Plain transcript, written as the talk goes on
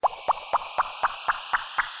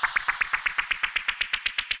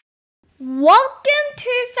Welcome to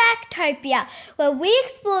Factopia, where we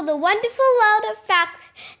explore the wonderful world of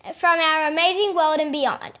facts from our amazing world and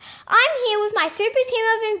beyond. I'm here with my super team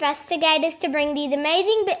of investigators to bring these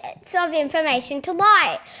amazing bits of information to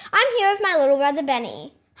light. I'm here with my little brother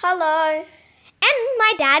Benny. Hello. And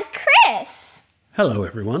my dad Chris. Hello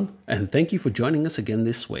everyone, and thank you for joining us again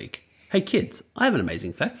this week. Hey kids, I have an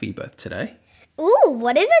amazing fact for you both today. Ooh,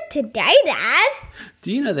 what is it today, Dad?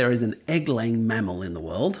 Do you know there is an egg-laying mammal in the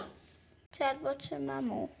world? Dad, what's a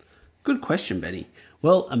mammal? Good question, Benny.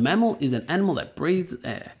 Well, a mammal is an animal that breathes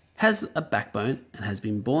air, has a backbone, and has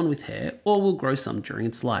been born with hair or will grow some during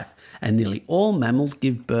its life. And nearly all mammals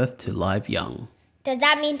give birth to live young. Does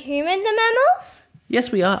that mean humans are mammals?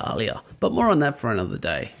 Yes, we are, Alia, but more on that for another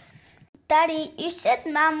day. Daddy, you said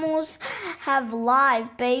mammals have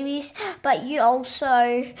live babies, but you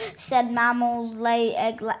also said mammals lay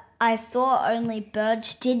eggs. I thought only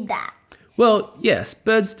birds did that. Well, yes,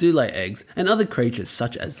 birds do lay eggs, and other creatures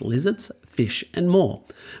such as lizards, fish, and more.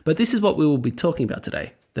 But this is what we will be talking about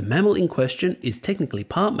today. The mammal in question is technically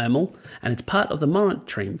part mammal, and it's part of the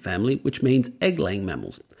monotreme family, which means egg-laying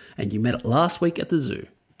mammals. And you met it last week at the zoo.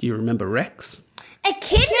 Do you remember Rex?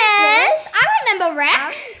 Echidnaing? I remember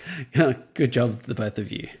Rex. Good job, the both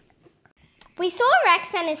of you. We saw Rex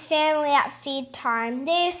and his family at feed time.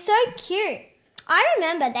 They are so cute. I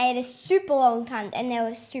remember they had a super long tongue and they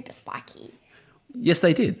were super spiky. Yes,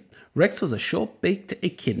 they did. Rex was a short-beaked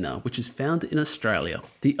echidna, which is found in Australia.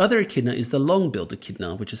 The other echidna is the long-billed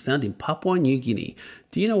echidna, which is found in Papua New Guinea.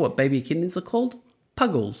 Do you know what baby echidnas are called?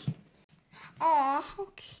 Puggles. Aw, how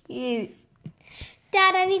cute.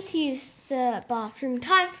 Dad, I need to use the bathroom.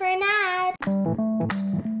 Time for an ad.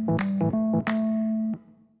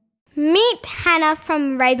 Meet Hannah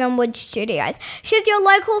from Ravenwood Studios. She's your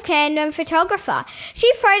local fandom photographer.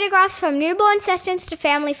 She photographs from newborn sessions to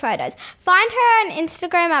family photos. Find her on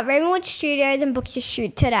Instagram at Ravenwood Studios and book your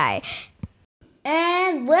shoot today.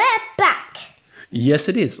 And we're back. Yes,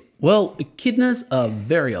 it is. Well, echidnas are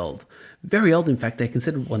very old. Very old, in fact, they're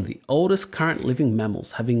considered one of the oldest current living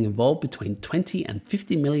mammals, having evolved between 20 and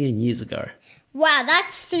 50 million years ago. Wow,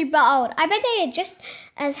 that's super old. I bet they are just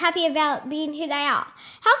as happy about being who they are.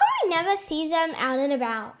 How come we never see them out and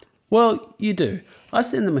about? Well, you do. I've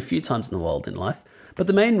seen them a few times in the wild in life, but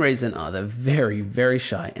the main reason are they're very, very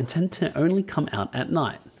shy and tend to only come out at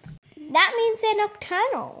night. That means they're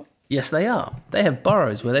nocturnal. Yes, they are. They have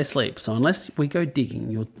burrows where they sleep, so unless we go digging,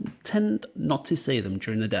 you'll tend not to see them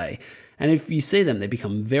during the day. And if you see them, they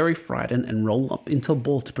become very frightened and roll up into a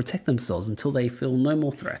ball to protect themselves until they feel no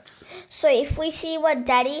more threats. So if we see one,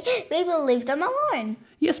 Daddy, we will leave them alone.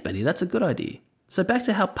 Yes, Benny, that's a good idea. So back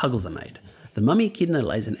to how puggles are made. The mummy echidna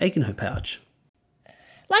lays an egg in her pouch.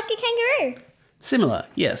 Like a kangaroo. Similar,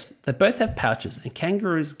 yes. They both have pouches, and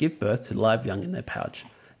kangaroos give birth to live young in their pouch.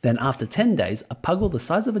 Then after 10 days, a puggle the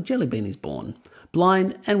size of a jelly bean is born,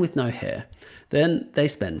 blind and with no hair. Then they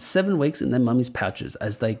spend 7 weeks in their mummy's pouches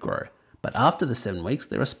as they grow. But after the 7 weeks,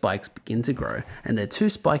 their spikes begin to grow, and they're too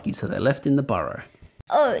spiky, so they're left in the burrow.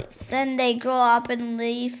 Oh, then they grow up and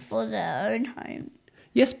leave for their own home.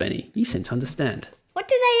 Yes, Benny, you seem to understand. What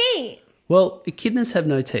do they eat? Well, echidnas have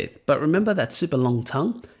no teeth, but remember that super long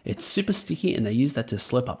tongue? It's super sticky, and they use that to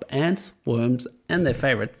slurp up ants, worms, and their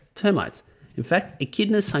favourite, termites. In fact,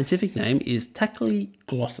 echidna's scientific name is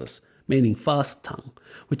tachyglossus, meaning fast tongue,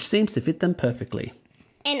 which seems to fit them perfectly.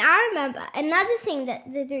 And I remember another thing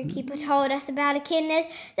that the zookeeper told us about echidnas,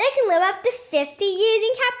 they can live up to 50 years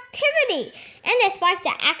in captivity. And their spikes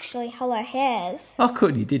are actually hollow hairs. Oh,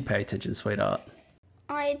 good, you did pay attention, sweetheart.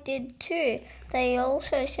 I did too. They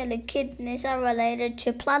also said echidnas are related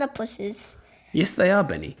to platypuses. Yes, they are,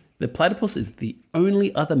 Benny. The platypus is the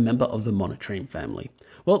only other member of the monotreme family.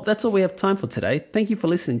 Well, that's all we have time for today. Thank you for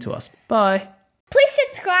listening to us. Bye. Please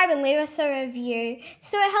subscribe and leave us a review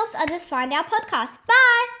so it helps others find our podcast.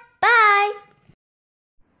 Bye. Bye.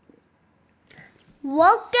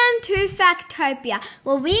 Welcome to Factopia,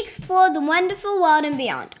 where we explore the wonderful world and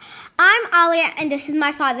beyond. I'm Alia, and this is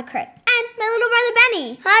my father Chris, and my little brother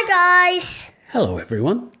Benny. Hi guys. Hello,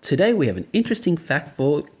 everyone. Today we have an interesting fact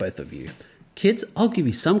for both of you. Kids, I'll give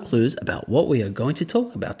you some clues about what we are going to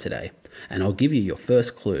talk about today, and I'll give you your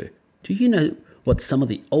first clue. Do you know what some of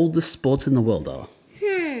the oldest sports in the world are?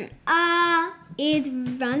 Is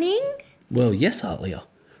running? Well, yes, Alia.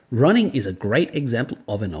 Running is a great example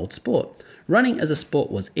of an old sport. Running as a sport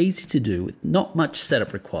was easy to do with not much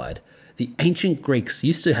setup required. The ancient Greeks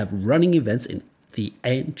used to have running events in the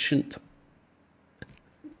ancient...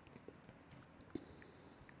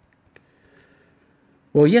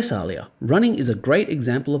 Well, yes, Alia. Running is a great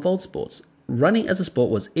example of old sports. Running as a sport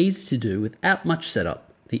was easy to do without much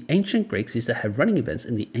setup. The ancient Greeks used to have running events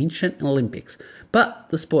in the ancient Olympics, but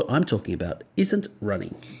the sport I'm talking about isn't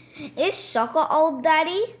running. Is soccer old,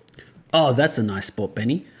 Daddy? Oh, that's a nice sport,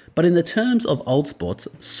 Benny. But in the terms of old sports,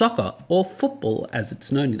 soccer, or football as it's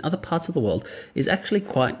known in other parts of the world, is actually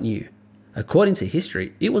quite new. According to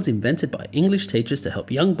history, it was invented by English teachers to help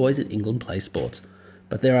young boys in England play sports.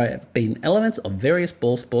 But there have been elements of various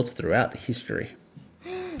ball sports throughout history.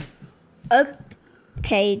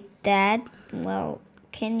 Okay, Dad. Well,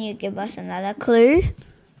 can you give us another clue?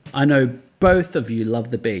 I know both of you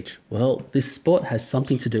love the beach. Well, this sport has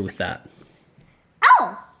something to do with that.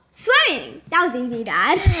 Oh, swimming. That was easy,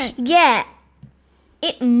 Dad. Yeah.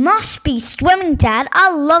 It must be swimming, Dad.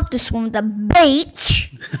 I love to swim at the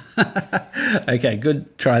beach. Okay,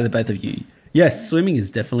 good try, the both of you. Yes, swimming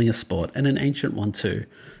is definitely a sport, and an ancient one too.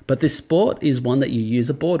 But this sport is one that you use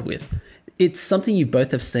a board with. It's something you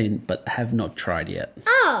both have seen but have not tried yet.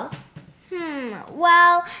 Oh.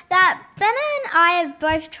 Well, that Benna and I have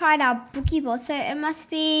both tried our boogie board, so it must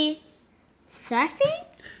be surfing?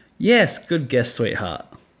 Yes, good guess, sweetheart.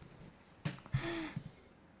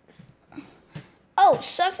 Oh,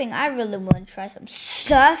 surfing. I really want to try some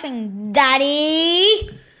surfing,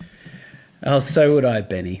 Daddy. Oh, so would I,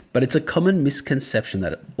 Benny. But it's a common misconception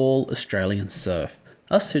that all Australians surf.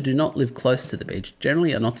 Us who do not live close to the beach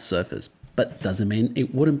generally are not surfers, but doesn't mean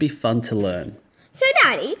it wouldn't be fun to learn. So,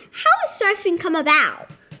 Daddy, how has surfing come about?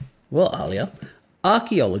 Well, Alia,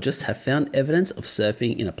 archaeologists have found evidence of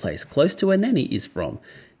surfing in a place close to where Nanny is from,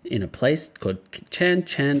 in a place called Chan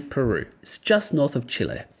Chan, Peru. It's just north of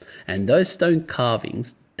Chile. And those stone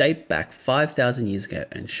carvings date back 5,000 years ago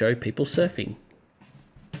and show people surfing.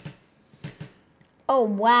 Oh,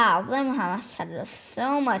 wow. They must have had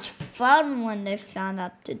so much fun when they found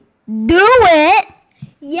out to do it.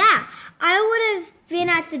 Yeah, I would have been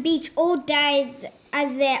at the beach all day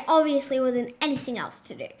as there obviously wasn't anything else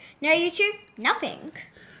to do. No YouTube? Nothing.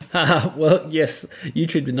 Well, yes,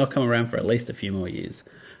 YouTube did not come around for at least a few more years.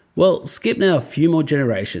 Well, skip now a few more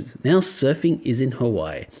generations. Now surfing is in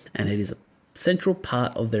Hawaii, and it is a central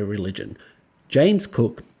part of their religion. James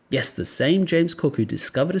Cook, yes, the same James Cook who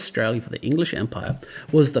discovered Australia for the English Empire,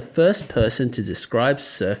 was the first person to describe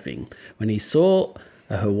surfing when he saw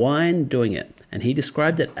a Hawaiian doing it, and he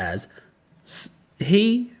described it as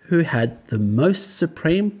he who had the most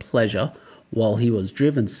supreme pleasure while he was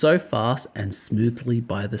driven so fast and smoothly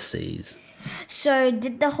by the seas. So,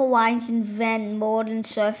 did the Hawaiians invent modern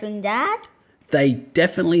surfing, Dad? They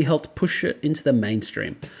definitely helped push it into the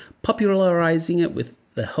mainstream, popularizing it with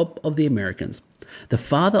the help of the Americans. The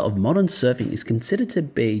father of modern surfing is considered to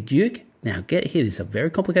be Duke, now get here, this is a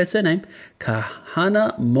very complicated surname,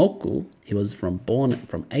 Kahanamoku. He was born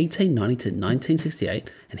from 1890 to 1968,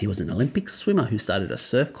 and he was an Olympic swimmer who started a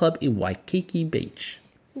surf club in Waikiki Beach.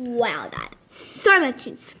 Wow, Dad. So much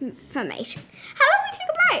information. How about we take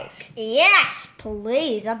a break? Yes,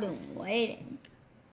 please. I've been waiting.